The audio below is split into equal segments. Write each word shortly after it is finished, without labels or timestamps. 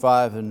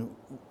5, and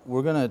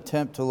we're going to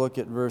attempt to look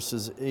at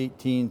verses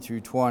 18 through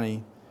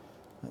 20.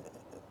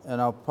 And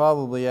I'll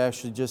probably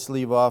actually just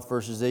leave off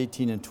verses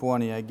 18 and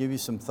 20. I give you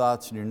some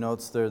thoughts in your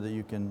notes there that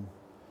you can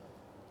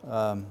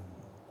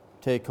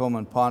take home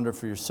and ponder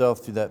for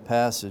yourself through that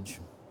passage.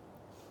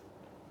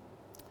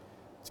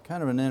 It's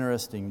kind of an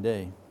interesting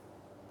day.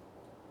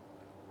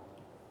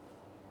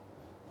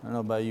 I don't know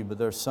about you, but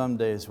there are some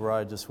days where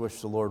I just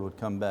wish the Lord would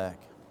come back.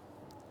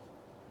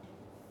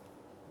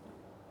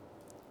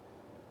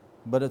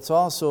 But it's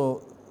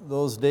also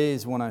those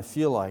days when I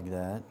feel like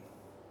that,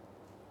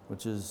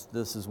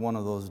 this is one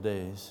of those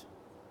days.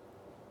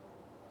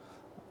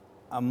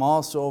 I'm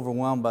also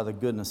overwhelmed by the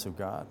goodness of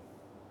God.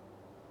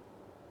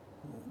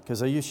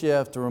 Because I usually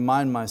have to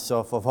remind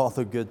myself of all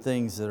the good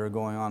things that are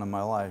going on in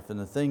my life and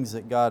the things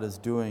that God is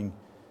doing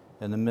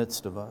in the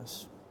midst of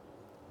us.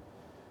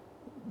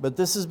 But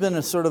this has been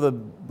a sort of a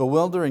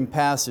bewildering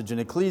passage, and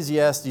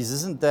Ecclesiastes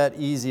isn't that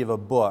easy of a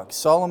book.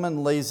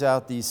 Solomon lays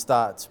out these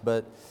thoughts,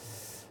 but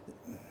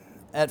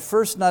at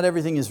first not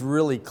everything is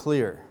really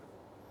clear.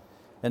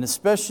 And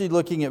especially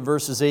looking at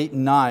verses 8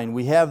 and 9,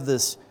 we have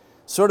this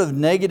sort of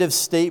negative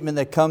statement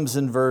that comes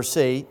in verse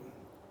 8,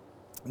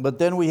 but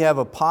then we have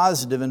a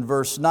positive in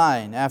verse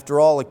 9. After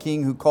all, a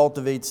king who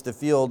cultivates the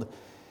field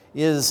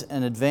is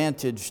an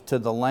advantage to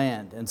the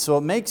land. And so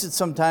it makes it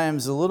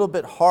sometimes a little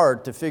bit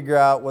hard to figure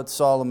out what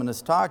Solomon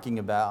is talking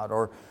about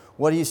or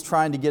what he's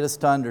trying to get us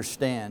to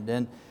understand.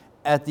 And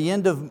at the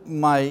end of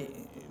my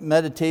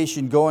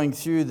meditation going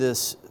through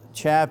this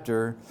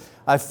chapter,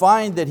 I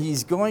find that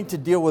he's going to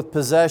deal with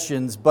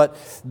possessions, but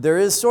there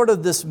is sort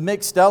of this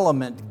mixed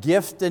element,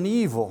 gift and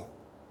evil.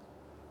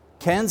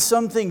 Can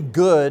something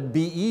good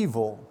be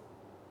evil?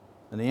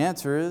 And the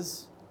answer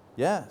is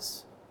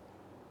yes.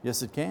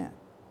 Yes, it can.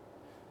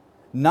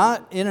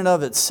 Not in and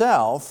of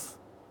itself,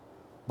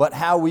 but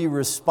how we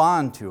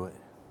respond to it.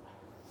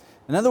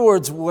 In other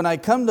words, when I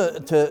come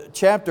to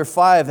chapter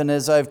 5, and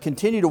as I've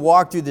continued to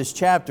walk through this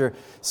chapter,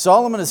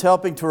 Solomon is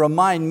helping to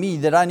remind me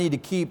that I need to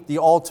keep the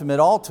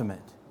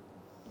ultimate.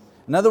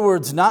 In other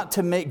words, not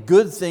to make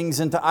good things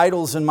into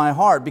idols in my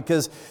heart,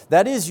 because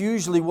that is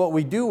usually what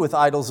we do with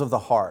idols of the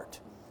heart.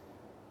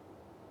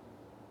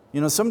 You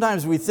know,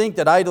 sometimes we think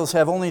that idols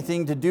have only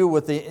thing to do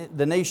with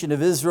the nation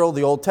of Israel,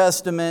 the Old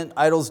Testament.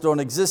 Idols don't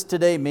exist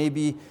today.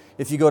 Maybe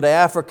if you go to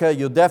Africa,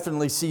 you'll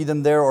definitely see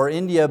them there, or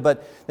India,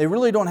 but they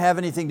really don't have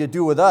anything to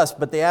do with us,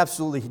 but they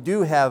absolutely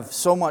do have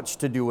so much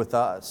to do with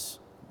us.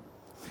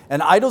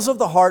 And idols of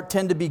the heart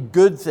tend to be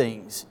good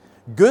things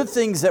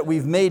that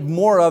we've made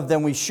more of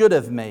than we should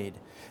have made.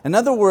 In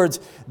other words,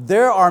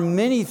 there are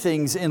many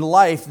things in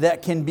life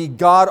that can be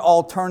God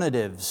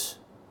alternatives.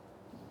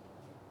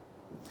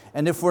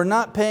 And if we're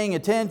not paying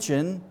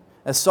attention,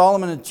 as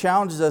Solomon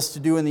challenges us to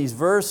do in these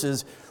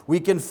verses,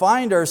 we can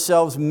find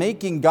ourselves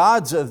making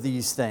gods of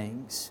these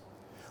things.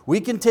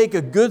 We can take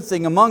a good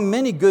thing among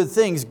many good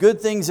things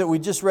that we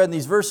just read in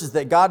these verses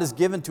that God has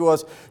given to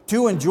us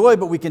to enjoy,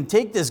 but we can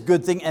take this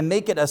good thing and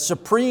make it a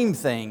supreme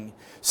thing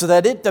so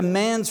that it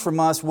demands from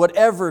us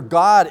whatever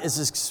God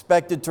is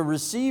expected to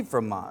receive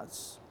from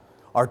us.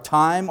 Our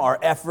time, our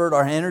effort,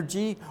 our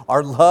energy,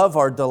 our love,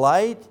 our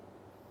delight.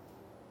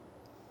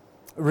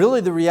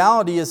 Really, the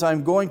reality is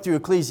I'm going through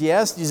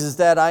Ecclesiastes is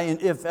that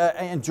if I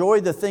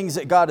enjoy the things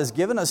that God has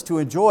given us to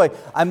enjoy,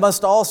 I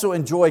must also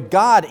enjoy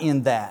God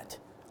in that.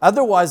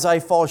 Otherwise, I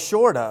fall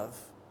short of.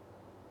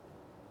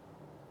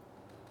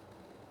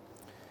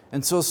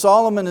 And so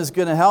Solomon is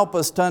going to help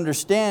us to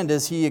understand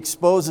as he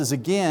exposes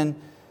again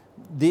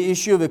the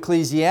issue of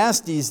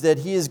Ecclesiastes, that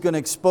he is going to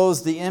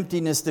expose the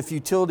emptiness, the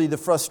futility, the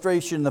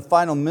frustration, the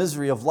final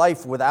misery of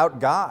life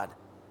without God.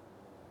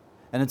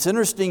 And it's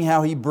interesting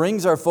how he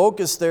brings our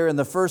focus there in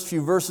the first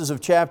few verses of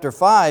chapter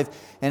 5.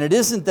 And it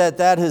isn't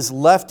that has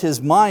left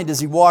his mind as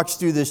he walks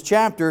through this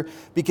chapter,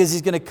 because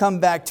he's going to come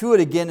back to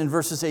it again in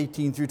verses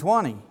 18 through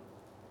 20.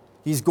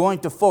 He's going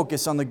to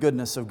focus on the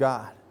goodness of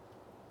God.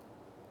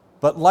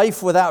 But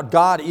life without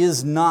God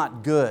is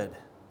not good.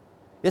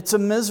 It's a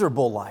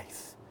miserable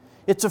life.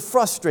 It's a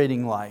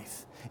frustrating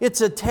life. It's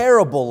a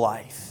terrible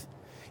life.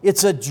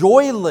 It's a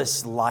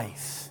joyless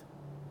life.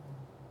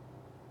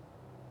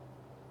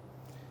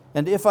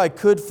 And if I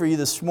could for you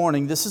this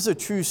morning, this is a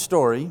true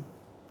story,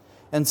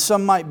 and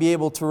some might be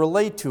able to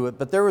relate to it,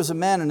 but there was a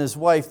man and his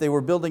wife, they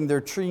were building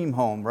their dream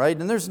home, right?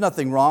 And there's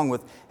nothing wrong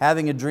with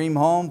having a dream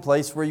home,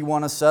 place where you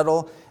want to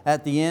settle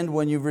at the end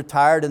when you've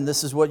retired, and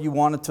this is what you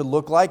want it to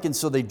look like. And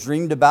so they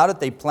dreamed about it,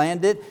 they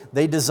planned it,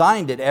 they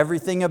designed it,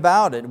 everything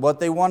about it,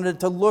 what they wanted it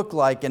to look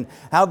like, and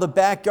how the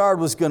backyard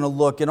was going to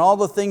look, and all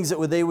the things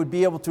that they would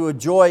be able to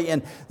enjoy,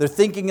 and they're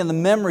thinking of the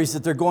memories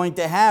that they're going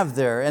to have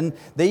there. And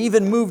they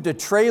even moved a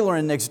trailer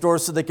in next door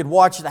so they could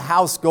watch the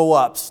house go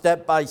up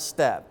step by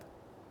step.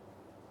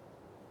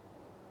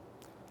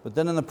 But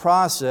then in the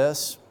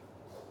process,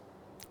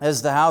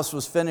 as the house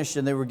was finished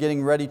and they were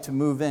getting ready to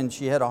move in,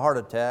 she had a heart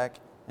attack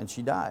and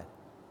she died.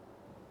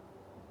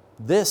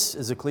 This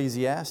is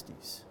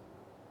Ecclesiastes.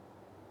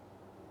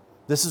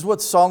 This is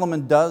what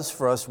Solomon does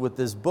for us with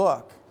this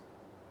book.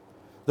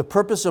 The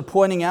purpose of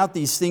pointing out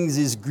these things,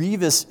 these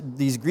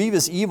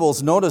grievous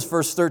evils. Notice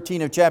verse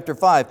 13 of chapter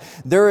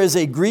 5. There is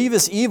a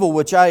grievous evil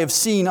which I have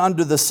seen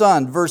under the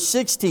sun. Verse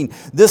 16.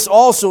 This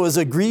also is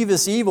a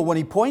grievous evil. When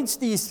he points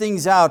these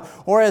things out,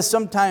 or as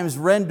sometimes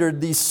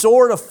rendered, these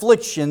sore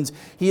afflictions,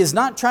 he is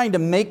not trying to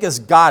make us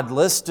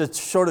godless, to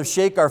sort of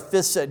shake our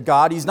fists at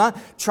God. He's not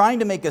trying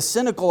to make us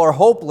cynical or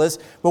hopeless.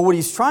 But what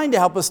he's trying to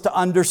help us to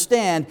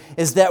understand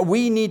is that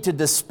we need to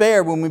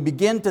despair when we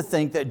begin to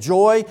think that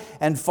joy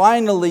and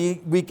finally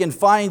we can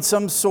find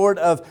some sort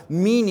of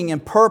meaning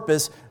and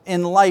purpose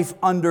in life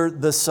under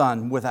the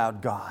sun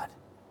without God.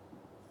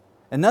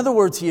 In other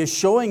words, he is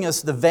showing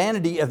us the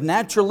vanity of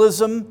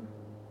naturalism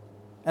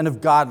and of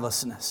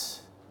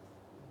godlessness.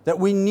 That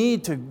we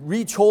need to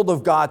reach hold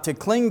of God, to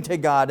cling to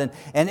God.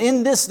 And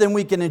in this, then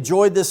we can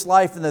enjoy this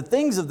life and the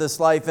things of this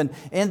life. And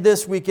in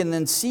this, we can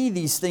then see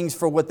these things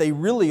for what they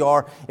really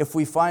are if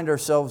we find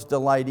ourselves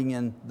delighting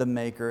in the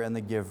Maker and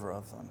the Giver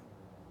of them.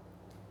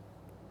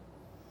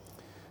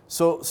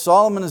 So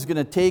Solomon is going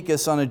to take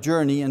us on a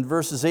journey, and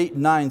verses 8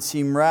 and 9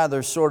 seem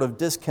rather sort of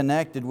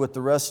disconnected with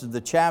the rest of the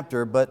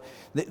chapter, but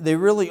they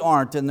really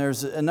aren't, and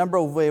there's a number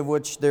of ways in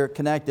which they're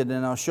connected,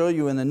 and I'll show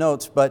you in the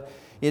notes. But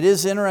it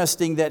is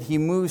interesting that he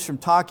moves from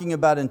talking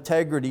about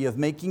integrity, of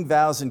making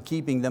vows and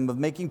keeping them, of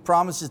making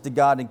promises to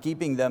God and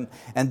keeping them,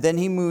 and then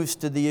he moves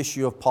to the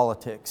issue of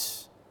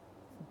politics,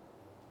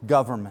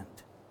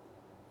 government,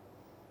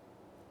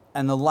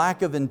 and the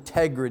lack of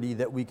integrity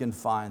that we can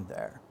find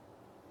there.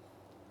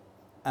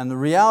 And the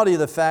reality of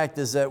the fact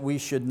is that we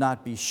should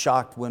not be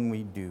shocked when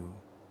we do.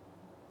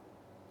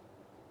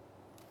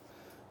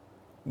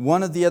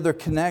 One of the other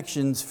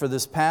connections for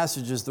this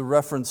passage is the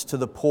reference to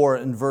the poor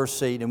in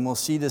verse 8, and we'll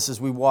see this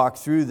as we walk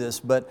through this,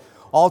 but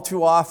all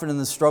too often in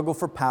the struggle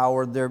for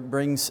power, there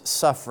brings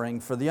suffering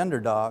for the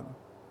underdog,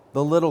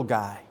 the little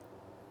guy.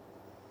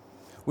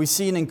 We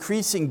see an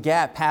increasing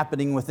gap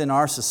happening within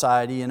our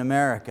society in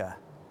America.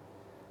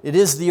 It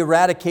is the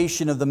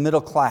eradication of the middle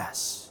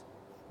class.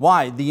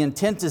 Why? The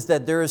intent is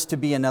that there is to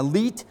be an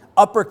elite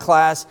upper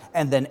class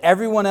and then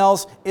everyone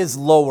else is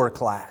lower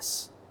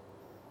class.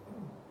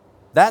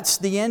 That's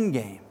the end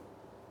game.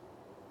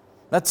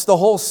 That's the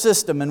whole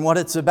system and what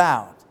it's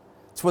about.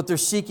 It's what they're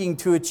seeking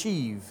to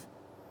achieve.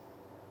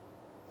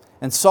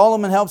 And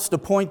Solomon helps to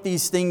point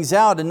these things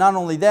out. And not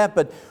only that,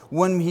 but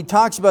when he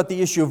talks about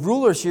the issue of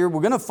rulers here,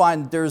 we're going to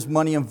find that there's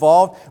money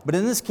involved. But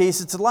in this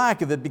case, it's a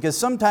lack of it. Because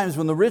sometimes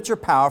when the rich are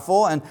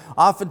powerful, and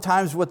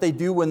oftentimes what they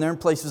do when they're in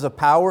places of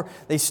power,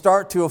 they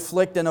start to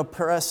afflict and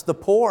oppress the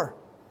poor.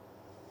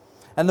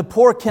 And the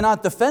poor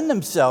cannot defend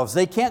themselves.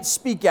 They can't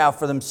speak out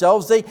for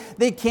themselves.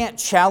 They can't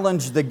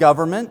challenge the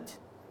government.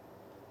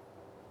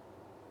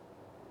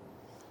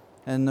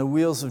 And the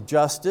wheels of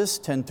justice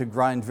tend to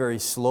grind very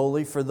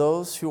slowly for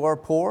those who are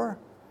poor,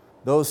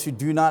 those who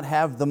do not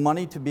have the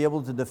money to be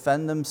able to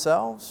defend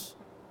themselves.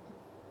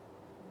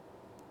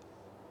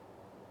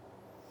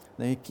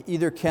 They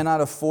either cannot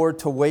afford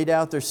to wait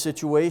out their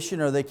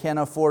situation or they can't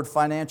afford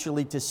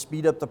financially to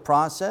speed up the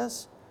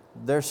process.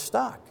 They're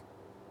stuck.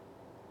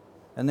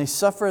 And they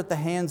suffer at the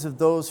hands of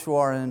those who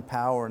are in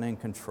power and in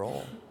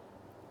control.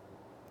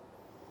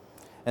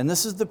 And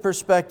this is the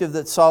perspective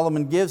that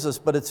Solomon gives us,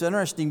 but it's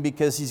interesting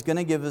because he's going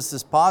to give us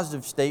this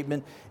positive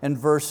statement in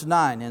verse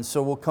 9. And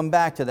so we'll come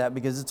back to that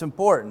because it's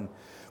important.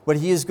 But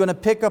he is going to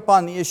pick up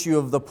on the issue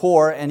of the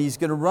poor, and he's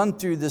going to run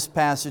through this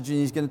passage, and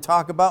he's going to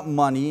talk about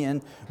money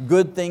and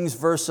good things,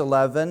 verse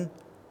 11.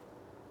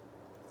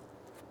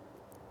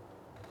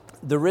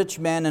 The rich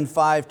man in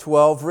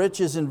 5:12,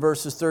 riches in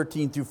verses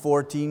 13 through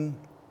 14.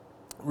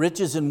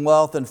 Riches and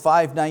wealth in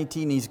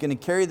 5:19. He's going to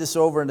carry this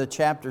over into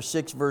chapter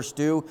 6, verse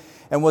 2.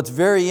 And what's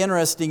very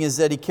interesting is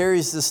that he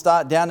carries this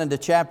thought down into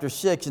chapter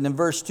 6. And in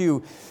verse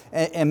 2,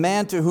 a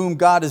man to whom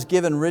God has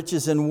given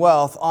riches and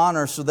wealth,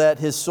 honor, so that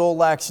his soul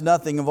lacks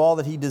nothing of all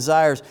that he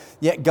desires,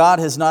 yet God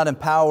has not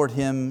empowered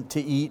him to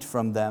eat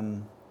from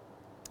them,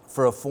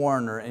 for a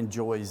foreigner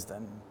enjoys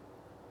them.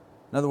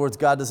 In other words,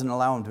 God doesn't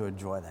allow him to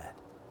enjoy that.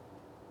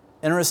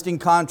 Interesting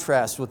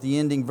contrast with the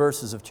ending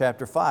verses of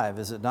chapter 5,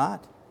 is it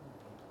not?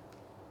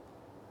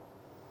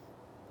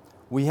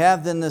 We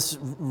have then this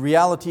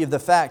reality of the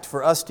fact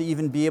for us to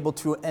even be able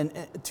to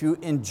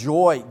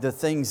enjoy the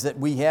things that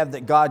we have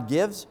that God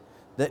gives,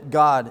 that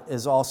God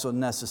is also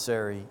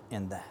necessary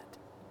in that.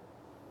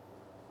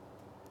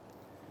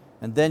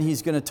 And then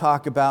he's going to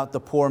talk about the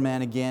poor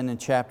man again in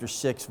chapter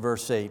 6,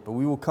 verse 8. But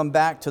we will come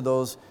back to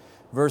those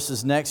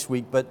verses next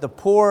week. But the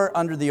poor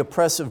under the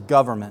oppressive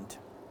government.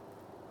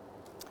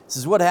 This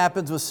is what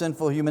happens with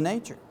sinful human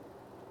nature.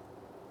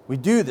 We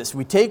do this.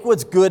 We take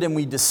what's good and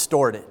we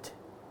distort it.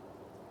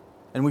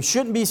 And we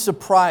shouldn't be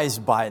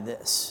surprised by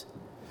this.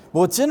 But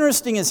what's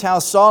interesting is how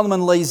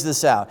Solomon lays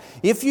this out.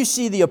 If you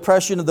see the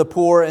oppression of the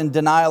poor and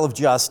denial of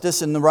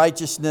justice and the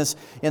righteousness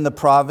in the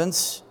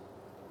province,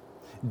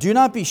 do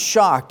not be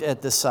shocked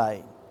at the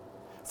sight.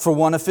 For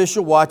one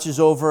official watches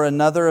over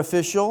another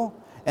official,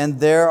 and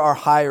there are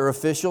higher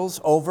officials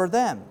over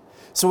them.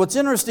 So what's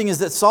interesting is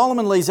that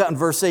Solomon lays out in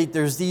verse 8,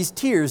 there's these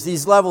tiers,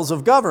 these levels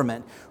of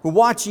government who are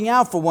watching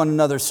out for one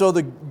another. So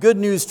the Good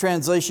News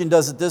Translation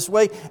does it this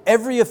way: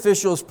 every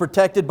official is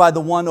protected by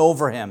the one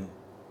over him.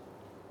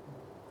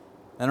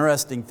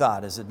 Interesting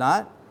thought, is it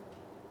not?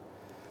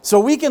 So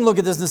we can look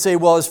at this and say,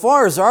 well, as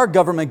far as our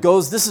government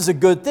goes, this is a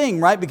good thing,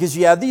 right? Because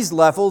you have these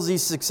levels,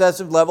 these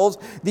successive levels,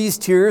 these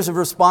tiers of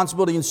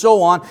responsibility and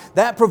so on.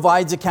 That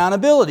provides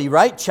accountability,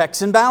 right?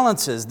 Checks and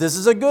balances. This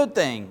is a good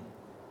thing.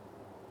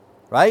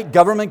 Right?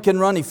 Government can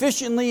run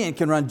efficiently and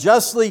can run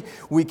justly.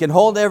 We can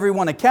hold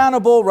everyone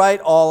accountable, right?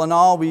 All in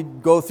all, we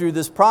go through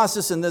this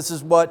process and this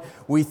is what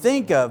we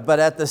think of. But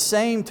at the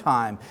same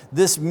time,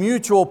 this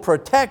mutual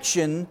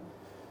protection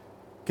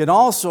can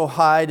also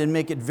hide and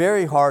make it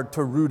very hard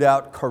to root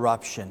out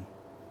corruption.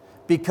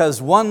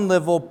 Because one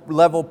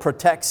level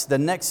protects the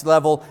next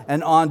level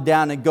and on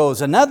down it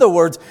goes. In other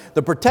words,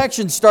 the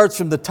protection starts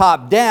from the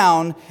top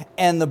down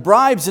and the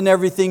bribes and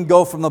everything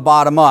go from the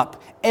bottom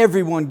up.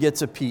 Everyone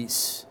gets a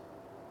piece.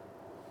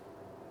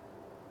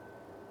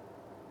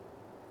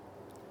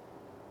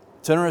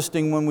 It's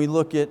interesting when we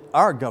look at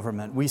our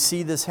government. We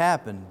see this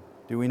happen,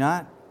 do we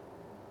not?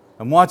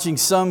 I'm watching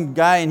some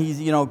guy and he's,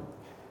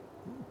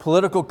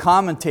 political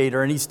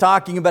commentator, and he's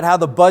talking about how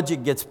the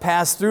budget gets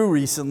passed through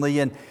recently,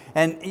 and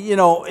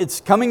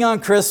it's coming on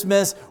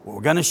Christmas.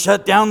 We're going to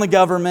shut down the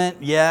government.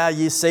 Yeah,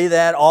 you say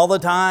that all the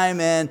time,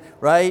 and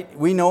right,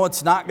 we know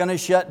it's not going to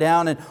shut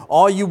down, and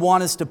all you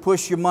want is to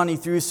push your money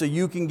through so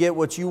you can get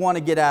what you want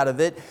to get out of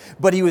it.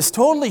 But he was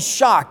totally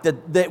shocked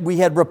that we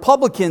had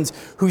Republicans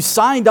who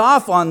signed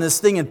off on this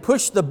thing and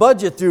pushed the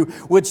budget through,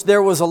 which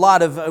there was a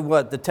lot of,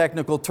 what the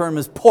technical term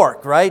is,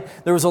 pork, right?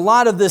 There was a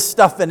lot of this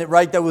stuff in it,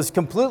 right, that was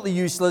completely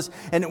useless,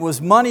 and it was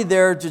money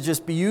there to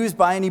just be used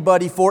by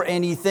anybody for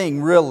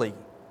anything, really.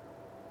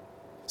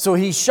 So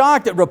he's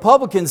shocked that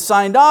Republicans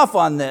signed off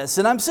on this.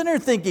 And I'm sitting there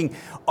thinking,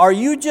 are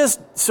you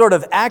just sort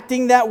of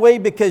acting that way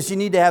because you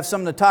need to have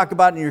something to talk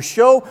about in your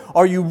show?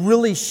 Or are you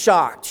really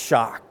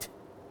shocked?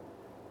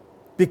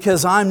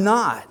 Because I'm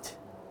not.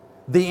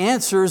 The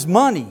answer is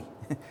money.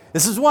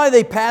 This is why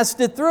they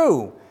passed it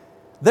through.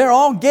 They're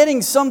all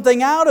getting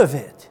something out of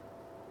it.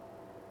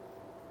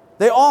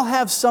 They all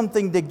have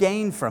something to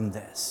gain from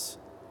this.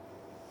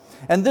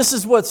 And this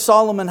is what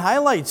Solomon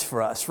highlights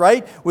for us,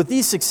 right? With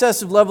these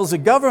successive levels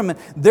of government,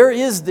 there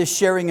is this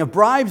sharing of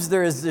bribes,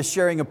 there is this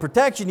sharing of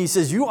protection. He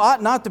says, you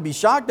ought not to be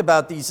shocked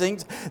about these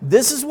things.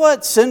 This is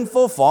what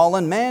sinful,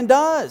 fallen man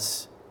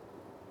does.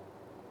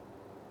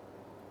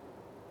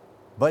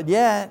 But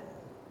yet,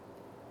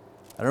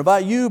 I don't know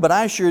about you, but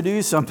I sure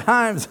do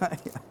sometimes.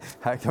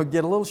 I can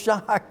get a little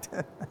shocked.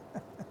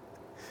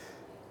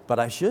 But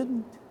I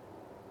shouldn't.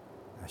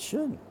 I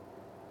shouldn't.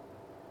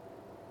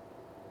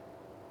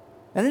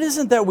 And it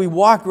isn't that we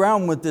walk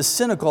around with this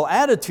cynical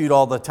attitude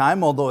all the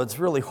time, although it's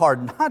really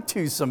hard not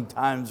to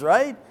sometimes,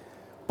 right?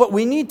 But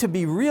we need to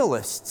be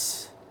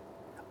realists.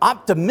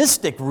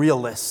 Optimistic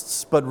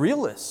realists, but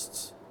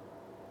realists.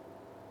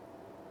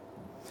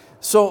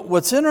 So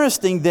what's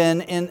interesting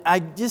then, and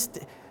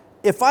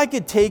if I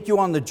could take you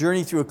on the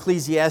journey through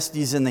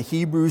Ecclesiastes in the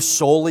Hebrew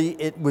solely,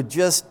 it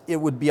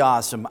would be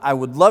awesome. I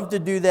would love to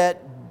do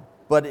that,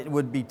 but it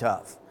would be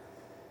tough.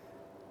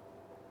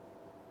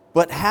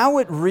 But how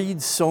it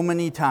reads so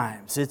many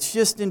times, it's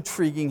just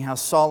intriguing how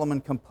Solomon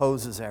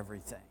composes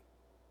everything.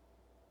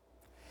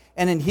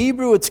 And in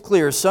Hebrew, it's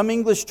clear. Some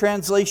English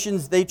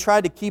translations, they try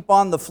to keep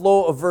on the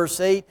flow of verse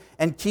 8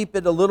 and keep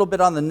it a little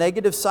bit on the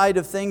negative side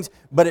of things,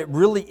 but it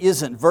really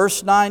isn't.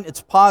 Verse 9,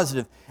 it's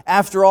positive.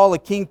 After all, a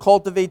king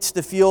cultivates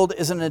the field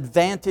as an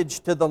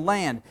advantage to the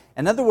land.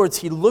 In other words,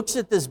 he looks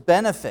at this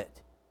benefit.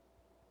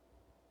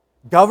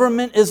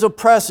 Government is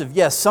oppressive.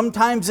 Yes,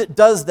 sometimes it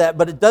does that,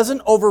 but it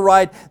doesn't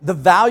override the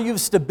value of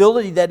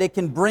stability that it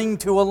can bring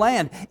to a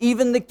land.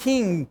 Even the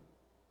king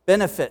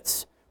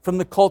benefits from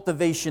the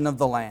cultivation of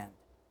the land.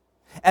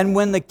 And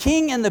when the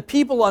king and the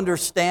people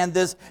understand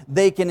this,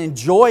 they can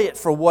enjoy it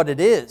for what it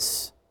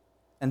is,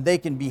 and they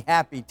can be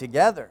happy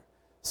together.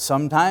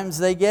 Sometimes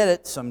they get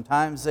it,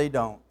 sometimes they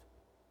don't.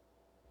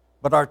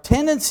 But our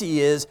tendency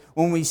is,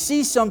 when we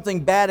see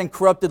something bad and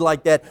corrupted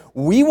like that,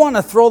 we want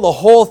to throw the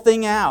whole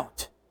thing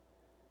out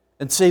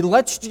and say,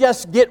 let's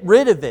just get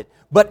rid of it.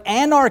 But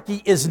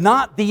anarchy is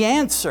not the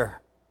answer.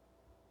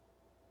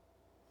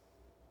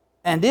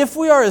 And if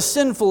we are as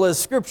sinful as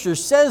Scripture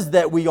says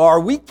that we are,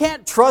 we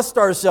can't trust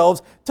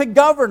ourselves to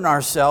govern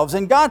ourselves.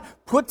 And God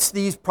puts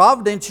these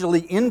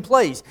providentially in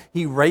place.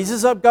 He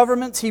raises up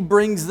governments, He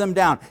brings them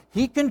down.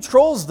 He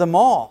controls them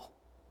all.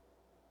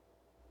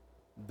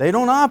 They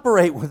don't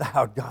operate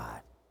without God.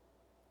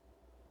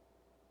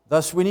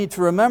 Thus, we need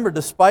to remember,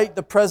 despite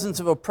the presence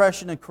of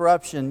oppression and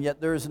corruption,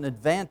 yet there is an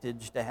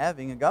advantage to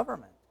having a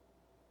government.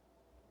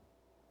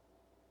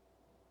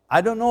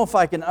 I don't know if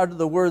I can utter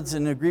the words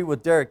and agree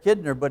with Derek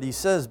Kidner, but he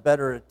says,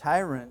 better a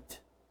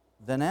tyrant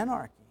than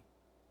anarchy.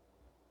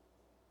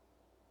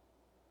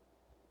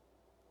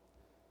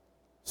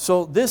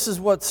 So this is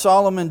what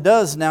Solomon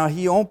does now.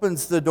 He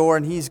opens the door,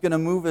 and he's going to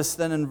move us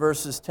then in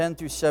verses 10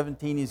 through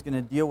 17. He's going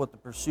to deal with the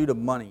pursuit of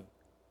money.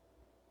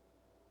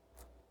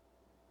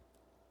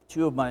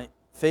 two of my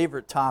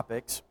favorite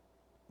topics,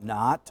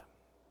 not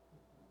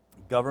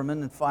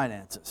government and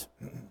finances.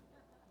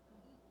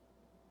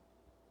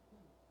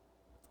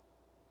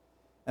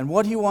 And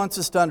what he wants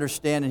us to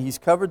understand, and he's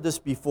covered this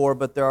before,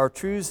 but there are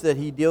truths that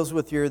he deals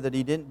with here that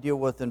he didn't deal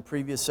with in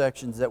previous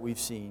sections that we've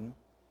seen,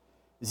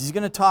 is he's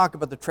going to talk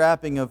about the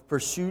trapping of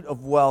pursuit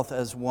of wealth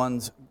as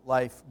one's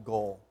life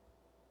goal.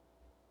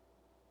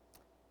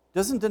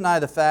 Doesn't deny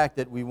the fact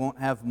that we won't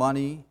have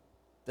money,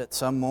 that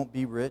some won't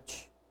be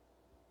rich,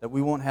 that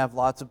we won't have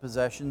lots of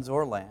possessions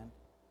or land.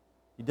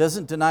 He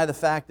doesn't deny the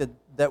fact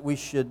that we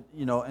should,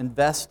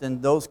 invest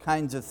in those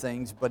kinds of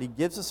things, but he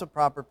gives us a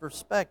proper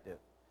perspective.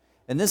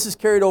 And this is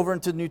carried over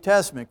into the New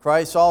Testament.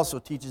 Christ also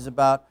teaches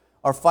about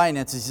our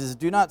finances. He says,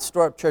 do not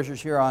store up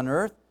treasures here on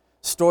earth,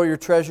 store your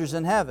treasures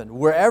in heaven.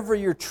 Wherever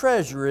your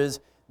treasure is,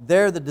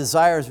 there the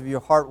desires of your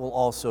heart will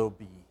also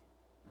be.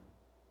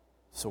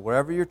 So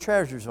wherever your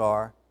treasures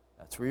are,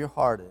 that's where your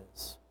heart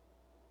is.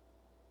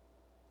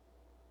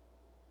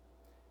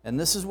 And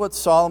this is what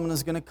Solomon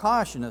is going to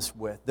caution us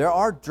with. There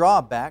are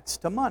drawbacks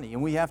to money,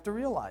 and we have to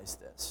realize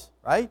this,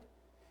 right?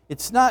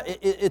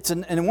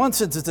 In one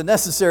sense, it's a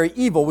necessary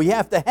evil. We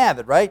have to have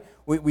it, right?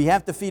 We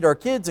have to feed our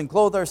kids and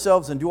clothe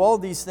ourselves and do all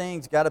of these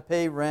things. Got to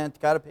pay rent,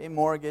 got to pay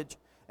mortgage,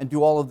 and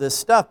do all of this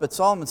stuff. But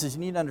Solomon says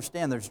you need to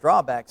understand there's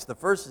drawbacks. The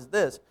first is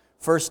this,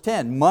 verse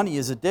 10, money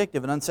is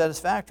addictive and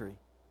unsatisfactory.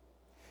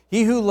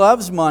 He who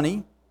loves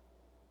money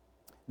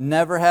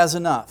never has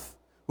enough.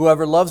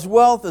 Whoever loves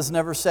wealth is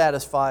never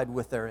satisfied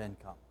with their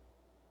income.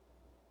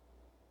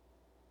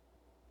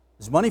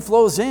 As money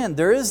flows in,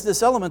 there is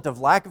this element of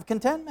lack of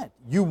contentment.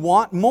 You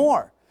want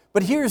more.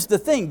 But here's the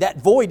thing,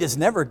 that void is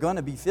never going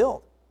to be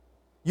filled.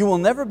 You will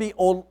never be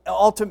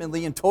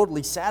ultimately and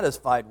totally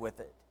satisfied with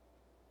it.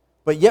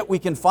 But yet we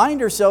can find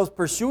ourselves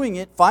pursuing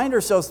it, find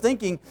ourselves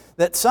thinking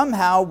that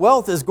somehow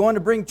wealth is going to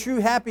bring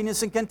true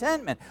happiness and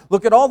contentment.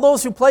 Look at all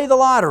those who play the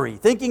lottery,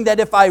 thinking that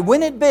if I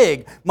win it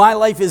big, my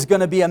life is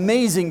going to be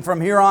amazing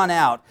from here on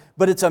out.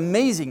 But it's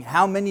amazing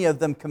how many of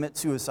them commit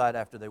suicide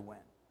after they win.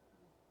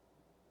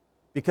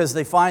 Because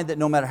they find that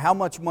no matter how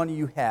much money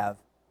you have,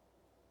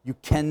 you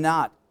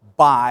cannot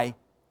buy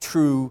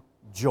true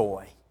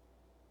joy.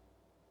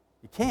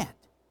 You can't.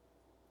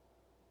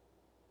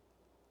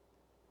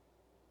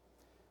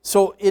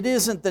 So it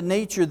isn't the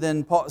nature,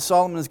 then,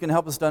 Solomon is going to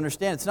help us to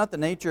understand, it's not the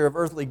nature of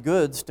earthly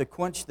goods to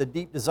quench the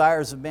deep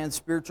desires of man's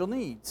spiritual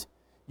needs.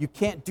 You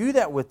can't do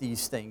that with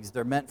these things.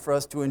 They're meant for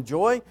us to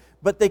enjoy,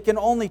 but they can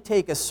only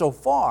take us so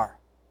far.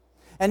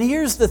 And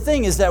here's the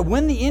thing, is that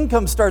when the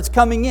income starts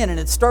coming in and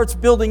it starts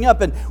building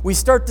up and we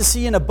start to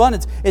see an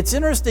abundance, it's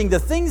interesting, the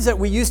things that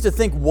we used to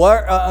think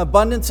were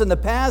abundance in the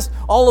past,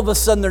 all of a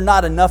sudden they're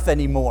not enough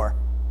anymore.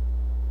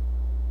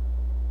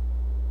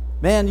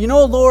 Man,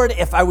 Lord,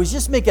 if I was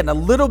just making a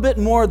little bit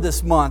more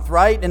this month,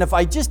 right? And if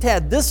I just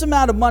had this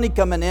amount of money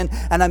coming in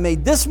and I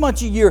made this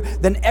much a year,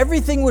 then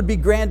everything would be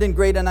grand and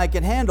great and I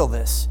could handle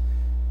this.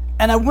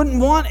 And I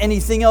wouldn't want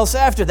anything else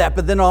after that.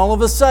 But then all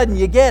of a sudden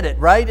you get it,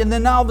 right? And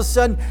then all of a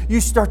sudden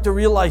you start to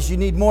realize you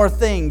need more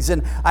things.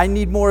 And I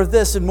need more of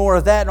this and more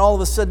of that. And all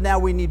of a sudden now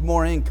we need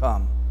more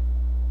income.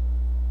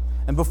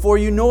 And before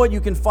you know it, you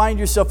can find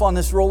yourself on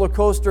this roller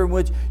coaster in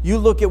which you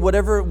look at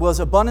whatever was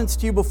abundance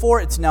to you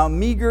before. It's now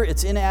meager.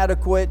 It's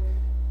inadequate,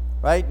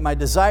 right? My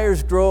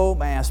desires grow.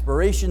 My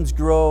aspirations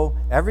grow.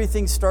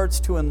 Everything starts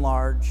to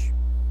enlarge.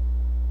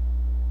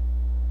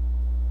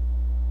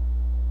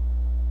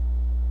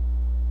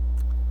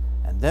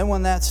 Then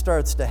when that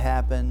starts to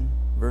happen,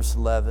 verse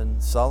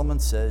 11, Solomon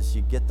says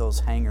you get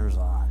those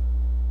hangers-on.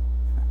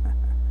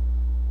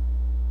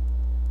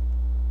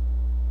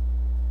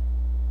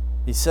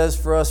 He says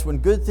for us, when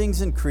good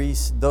things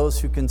increase, those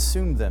who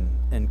consume them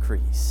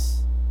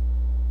increase.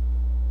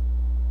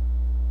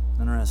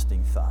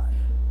 Interesting thought.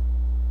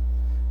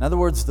 In other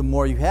words, the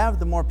more you have,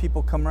 the more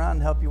people come around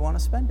and help you want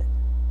to spend it.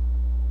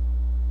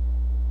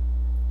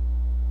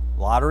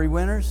 Lottery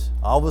winners,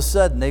 all of a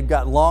sudden they've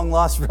got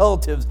long-lost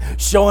relatives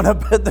showing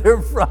up at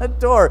their front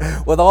door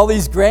with all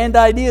these grand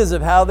ideas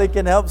of how they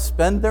can help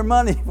spend their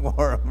money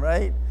for them,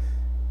 right?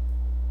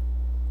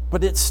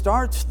 But it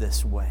starts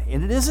this way.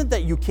 And it isn't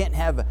that you can't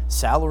have a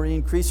salary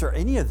increase or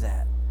any of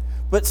that.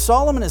 But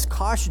Solomon is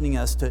cautioning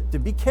us to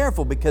be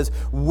careful, because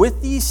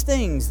with these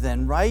things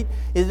then, right,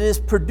 it is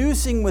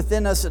producing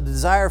within us a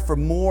desire for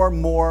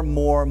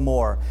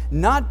more.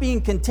 Not being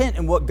content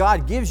in what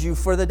God gives you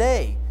for the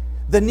day.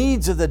 The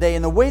needs of the day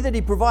and the way that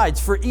He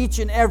provides for each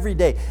and every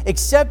day.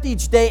 Accept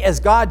each day as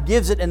God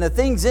gives it and the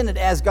things in it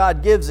as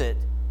God gives it.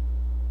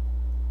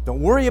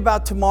 Don't worry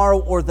about tomorrow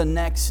or the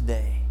next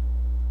day.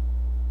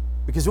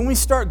 Because when we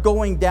start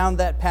going down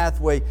that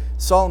pathway,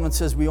 Solomon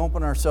says we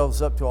open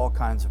ourselves up to all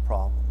kinds of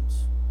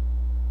problems.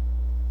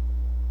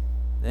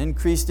 The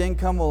increased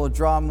income will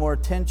draw more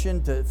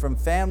attention from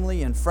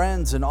family and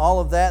friends and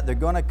all of that. They're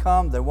going to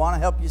come. They want to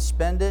help you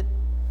spend it.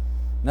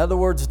 In other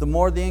words, the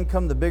more the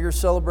income, the bigger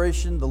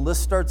celebration. The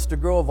list starts to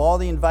grow of all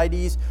the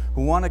invitees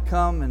who want to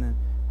come and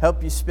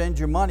help you spend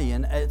your money.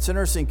 And it's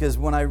interesting because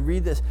when I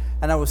read this,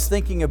 and I was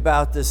thinking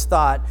about this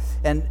thought,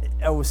 and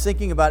I was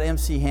thinking about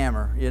MC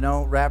Hammer,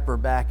 rapper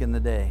back in the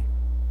day.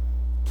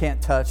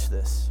 Can't touch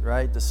this,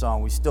 right? The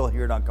song. We still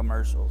hear it on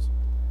commercials.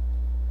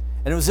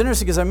 And it was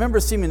interesting because I remember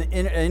seeing an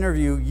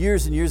interview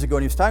years and years ago,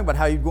 and he was talking about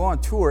how he'd go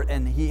on tour,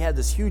 and he had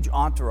this huge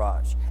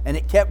entourage, and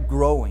it kept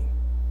growing.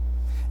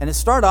 And it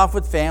started off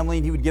with family,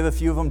 and he would give a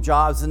few of them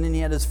jobs, and then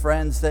he had his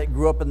friends that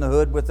grew up in the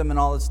hood with him and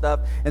all this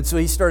stuff. And so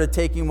he started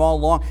taking them all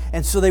along,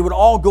 and so they would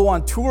all go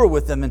on tour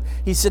with him. And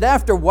he said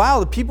after a while,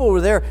 the people who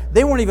were there,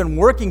 they weren't even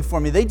working for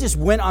me. They just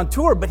went on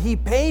tour, but he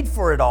paid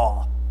for it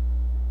all.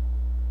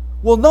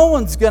 Well, no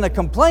one's going to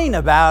complain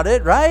about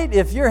it, right?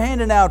 If you're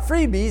handing out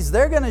freebies,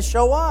 they're going to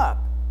show up.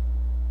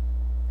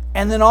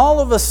 And then all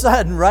of a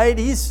sudden, right,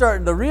 he's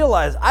starting to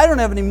realize, I don't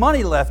have any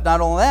money left. Not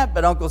only that,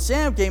 but Uncle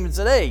Sam came and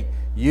said, hey,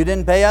 you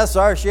didn't pay us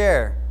our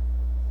share.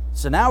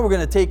 So now we're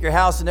going to take your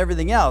house and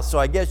everything else. So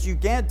I guess you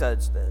can't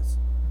touch this.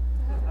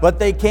 But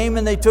they came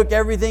and they took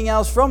everything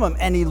else from him,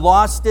 and he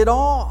lost it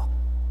all.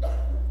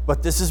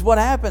 But this is what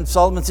happened.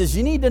 Solomon says,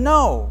 you need to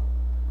know,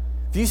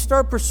 if you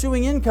start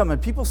pursuing income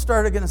and people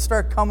are going to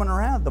start coming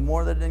around, the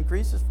more that it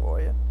increases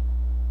for you.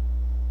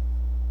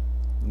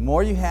 The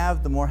more you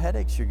have, the more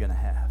headaches you're going to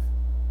have.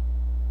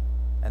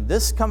 And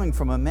this coming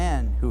from a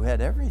man who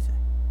had everything.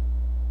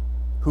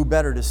 Who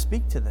better to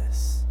speak to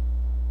this?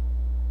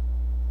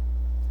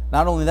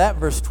 Not only that,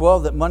 verse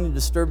 12, that money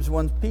disturbs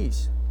one's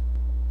peace.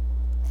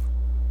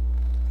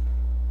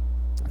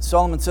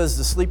 Solomon says,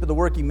 the sleep of the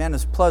working man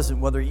is pleasant,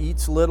 whether he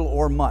eats little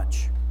or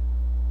much.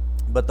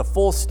 But the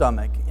full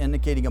stomach,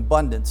 indicating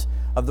abundance,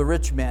 of the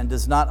rich man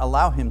does not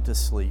allow him to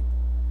sleep.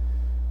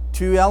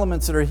 Two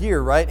elements that are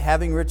here, right?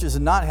 Having riches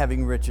and not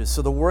having riches.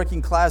 So the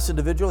working class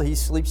individual, he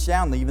sleeps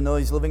soundly, even though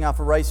he's living off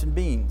of rice and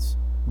beans.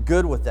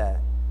 Good with that.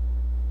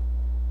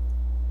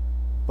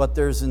 But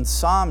there's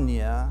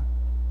insomnia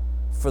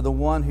for the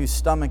one whose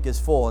stomach is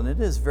full. And it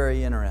is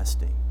very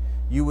interesting.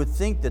 You would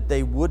think that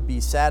they would be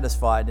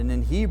satisfied. And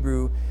in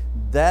Hebrew,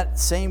 that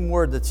same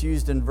word that's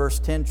used in verse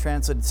 10,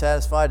 translated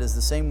satisfied, is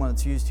the same one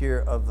that's used here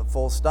of the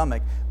full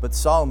stomach. But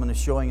Solomon is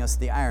showing us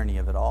the irony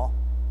of it all.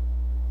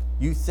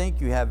 You think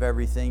you have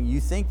everything.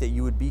 You think that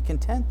you would be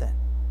content then.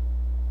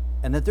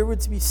 And that there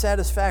would be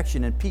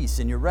satisfaction and peace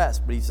in your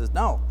rest. But he says,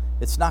 no,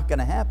 it's not going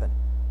to happen.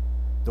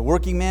 The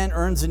working man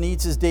earns and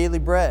eats his daily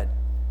bread,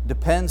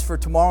 depends for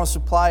tomorrow's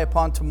supply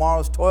upon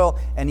tomorrow's toil,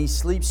 and he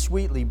sleeps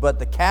sweetly. But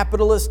the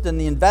capitalist and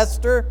the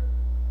investor,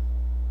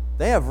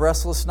 they have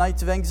restless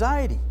nights of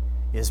anxiety.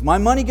 Is my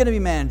money going to be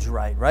managed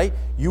right?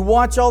 You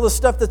watch all the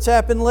stuff that's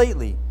happened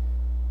lately,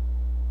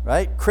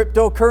 right?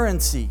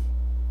 Cryptocurrency,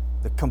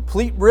 the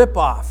complete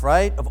ripoff,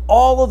 right, of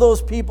all of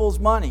those people's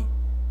money.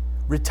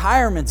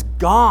 Retirement's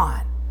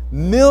gone.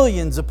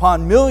 Millions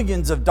upon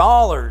millions of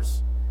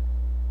dollars.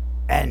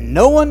 And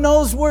no one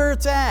knows where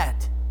it's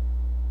at.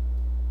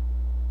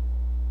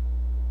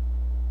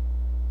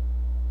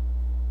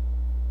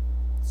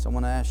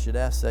 Someone should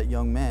ask that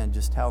young man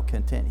just how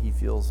content he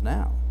feels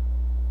now.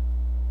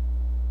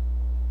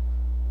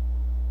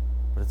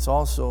 But it's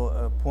also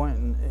a point,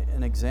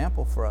 an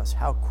example for us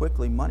how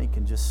quickly money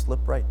can just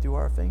slip right through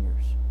our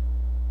fingers.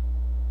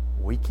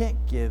 We can't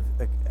give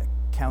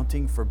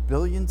accounting for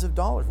billions of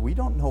dollars. We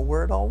don't know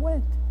where it all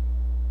went.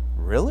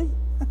 Really?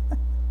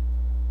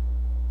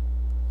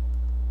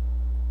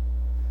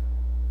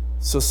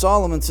 So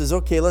Solomon says,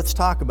 okay, let's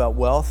talk about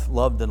wealth,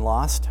 loved and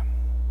lost.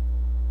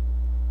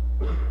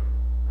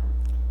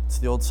 It's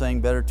the old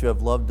saying, better to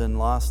have loved and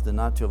lost than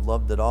not to have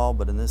loved at all,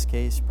 but in this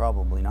case,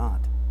 probably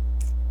not.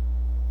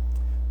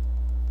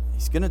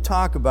 He's going to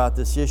talk about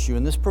this issue,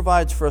 and this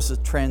provides for us a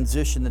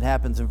transition that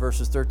happens in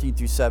verses 13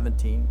 through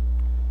 17.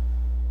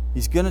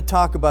 He's going to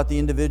talk about the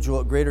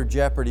individual at greater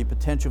jeopardy,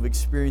 potential of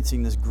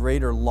experiencing this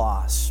greater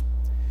loss.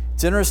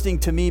 It's interesting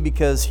to me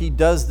because he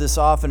does this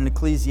often in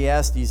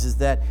Ecclesiastes, is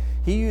that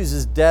he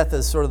uses death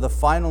as sort of the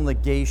final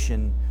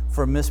negation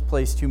for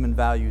misplaced human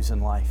values in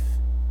life.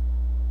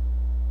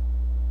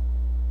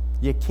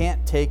 You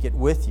can't take it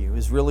with you,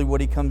 is really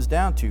what he comes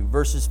down to.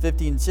 Verses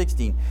 15 and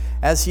 16.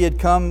 As he had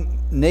come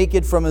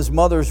naked from his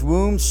mother's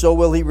womb, so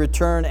will he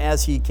return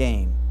as he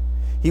came.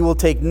 He will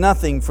take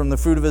nothing from the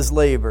fruit of his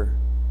labor,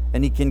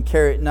 and he can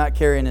not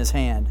carry in his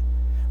hand.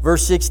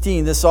 Verse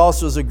 16, this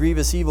also is a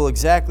grievous evil,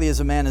 exactly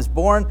as a man is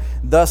born,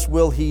 thus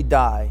will he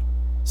die.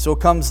 So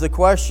comes the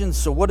question,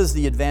 so what is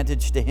the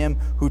advantage to him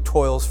who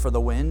toils for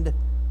the wind?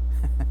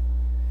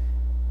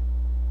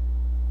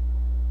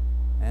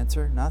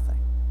 Answer, nothing.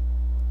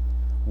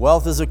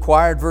 Wealth is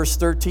acquired, verse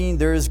 13,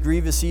 there is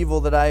grievous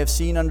evil that I have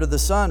seen under the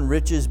sun,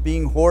 riches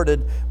being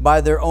hoarded by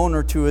their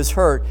owner to his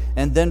hurt.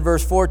 And then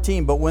verse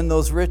 14, but when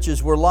those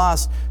riches were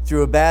lost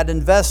through a bad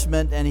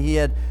investment and he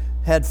had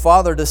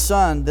fathered a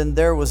son, then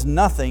there was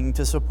nothing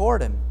to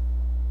support him.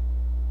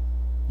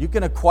 You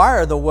can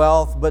acquire the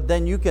wealth, but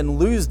then you can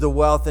lose the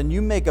wealth, and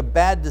you make a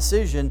bad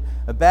decision,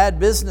 a bad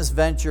business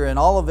venture, and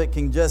all of it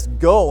can just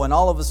go. And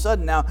all of a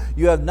sudden now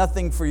you have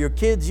nothing for your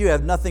kids, you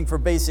have nothing for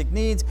basic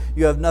needs,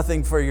 you have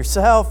nothing for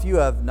yourself, you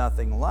have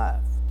nothing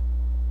left.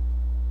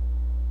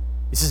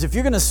 He says, if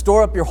you're going to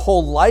store up your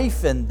whole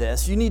life in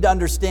this, you need to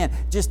understand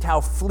just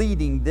how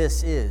fleeting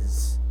this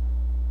is,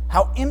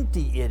 how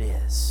empty it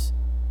is.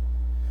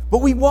 But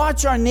we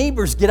watch our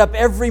neighbors get up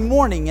every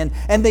morning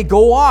and they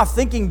go off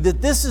thinking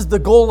that this is the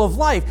goal of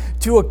life,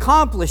 to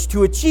accomplish,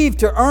 to achieve,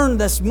 to earn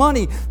this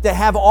money, to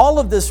have all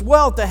of this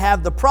wealth, to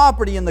have the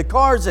property and the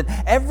cars and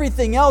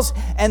everything else.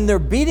 And they're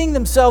beating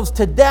themselves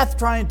to death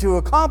trying to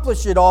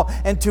accomplish it all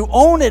and to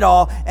own it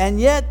all.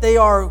 And yet they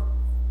are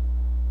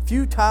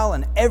futile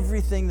in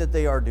everything that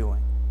they are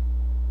doing.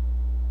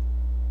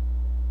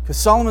 Because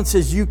Solomon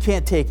says you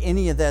can't take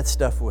any of that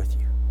stuff with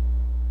you.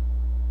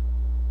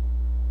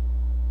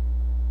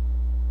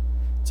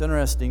 It's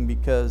interesting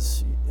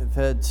because I've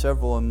had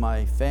several in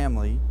my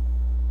family.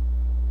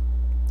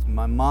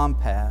 My mom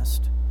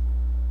passed.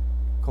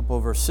 A couple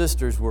of her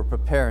sisters were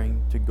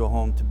preparing to go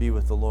home to be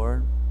with the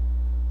Lord.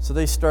 So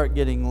they start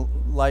getting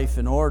life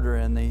in order,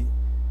 and they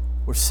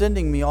were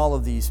sending me all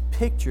of these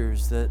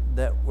pictures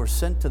that were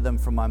sent to them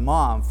from my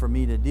mom for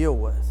me to deal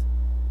with.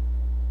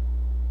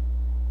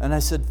 And I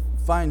said,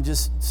 fine,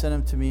 just send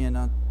them to me and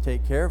I'll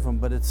take care of them.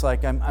 But it's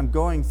like I'm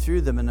going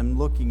through them and I'm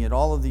looking at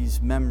all of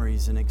these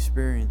memories and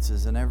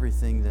experiences and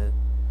everything that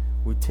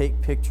we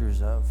take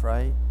pictures of,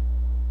 right?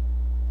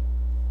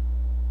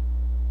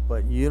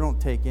 But you don't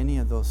take any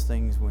of those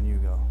things when you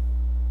go.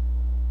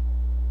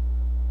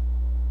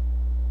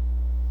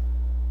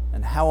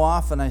 And how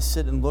often I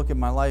sit and look at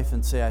my life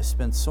and say I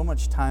spend so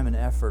much time and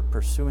effort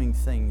pursuing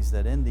things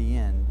that in the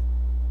end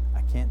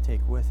I can't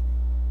take with me.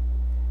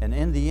 And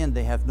in the end,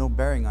 they have no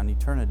bearing on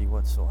eternity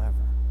whatsoever.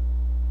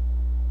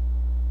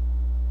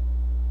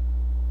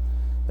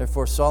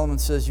 Therefore, Solomon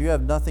says, you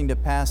have nothing to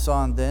pass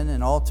on then,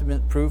 and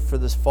ultimate proof for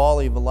this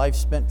folly of a life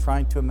spent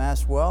trying to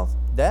amass wealth,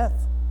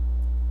 death.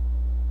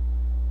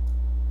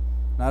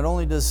 Not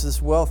only does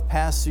this wealth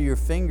pass through your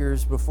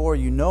fingers before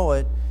you know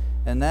it,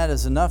 and that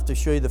is enough to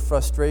show you the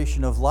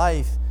frustration of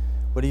life,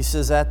 but he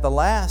says at the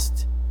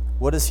last,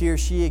 what does he or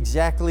she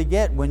exactly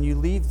get when you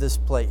leave this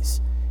place?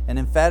 And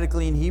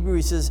emphatically in Hebrew,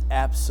 he says,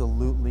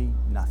 absolutely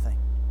nothing.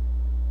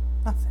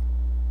 Nothing.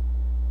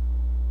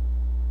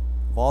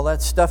 Of all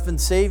that stuff in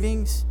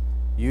savings,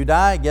 you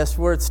die, guess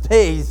where it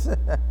stays?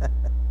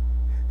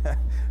 But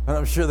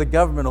I'm sure the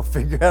government will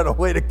figure out a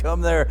way to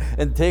come there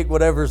and take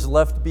whatever's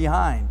left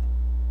behind.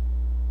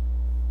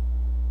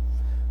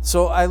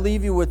 So I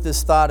leave you with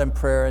this thought and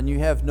prayer, and you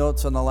have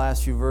notes on the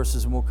last few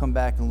verses, and we'll come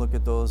back and look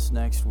at those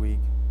next week.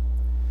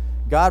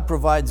 God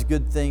provides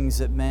good things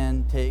that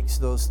man takes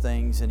those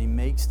things and he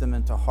makes them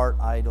into heart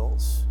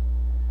idols.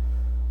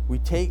 We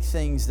take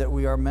things that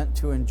we are meant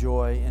to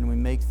enjoy and we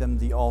make them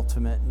the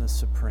ultimate and the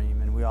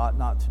supreme, and we ought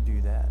not to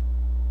do that.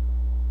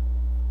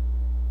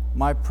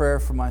 My prayer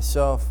for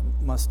myself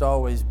must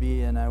always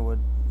be, and I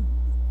would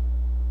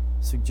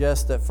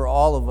suggest that for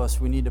all of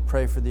us, we need to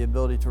pray for the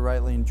ability to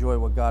rightly enjoy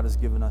what God has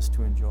given us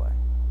to enjoy.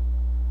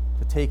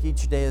 To take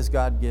each day as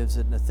God gives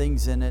it and the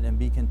things in it and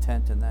be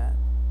content in that.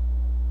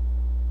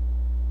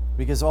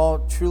 Because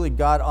all truly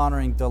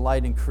God-honoring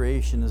delight in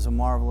creation is a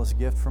marvelous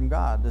gift from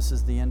God. This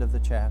is the end of the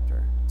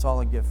chapter. It's all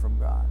a gift from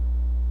God.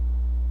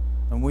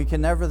 And we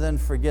can never then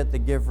forget the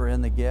giver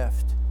and the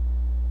gift.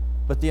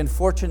 But the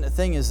unfortunate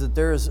thing is that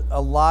there is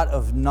a lot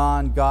of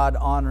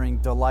non-God-honoring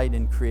delight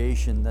in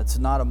creation that's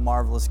not a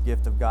marvelous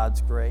gift of God's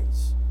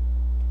grace.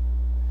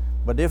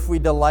 But if we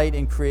delight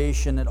in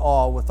creation at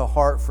all with a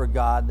heart for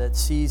God that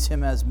sees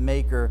Him as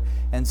maker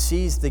and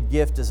sees the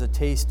gift as a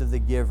taste of the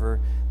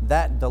giver,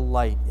 that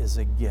delight is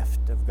a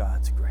gift of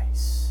God's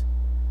grace.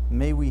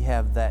 May we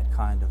have that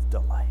kind of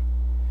delight.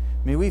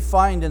 May we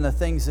find in the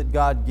things that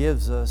God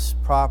gives us,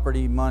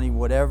 property, money,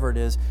 whatever it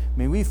is,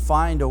 may we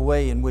find a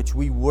way in which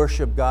we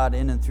worship God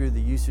in and through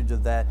the usage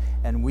of that,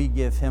 and we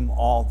give Him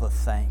all the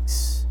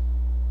thanks.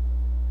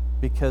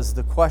 Because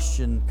the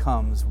question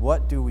comes,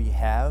 what do we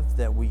have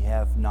that we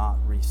have not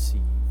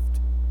received?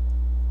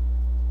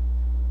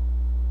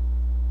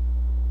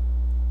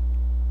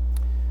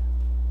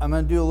 I'm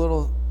going to do a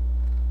little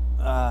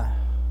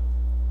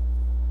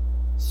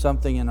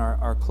something in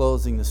our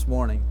closing this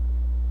morning.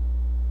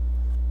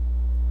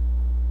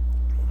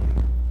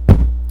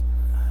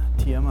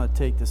 T, I'm going to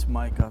take this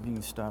mic off. You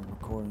can stop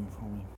recording for me.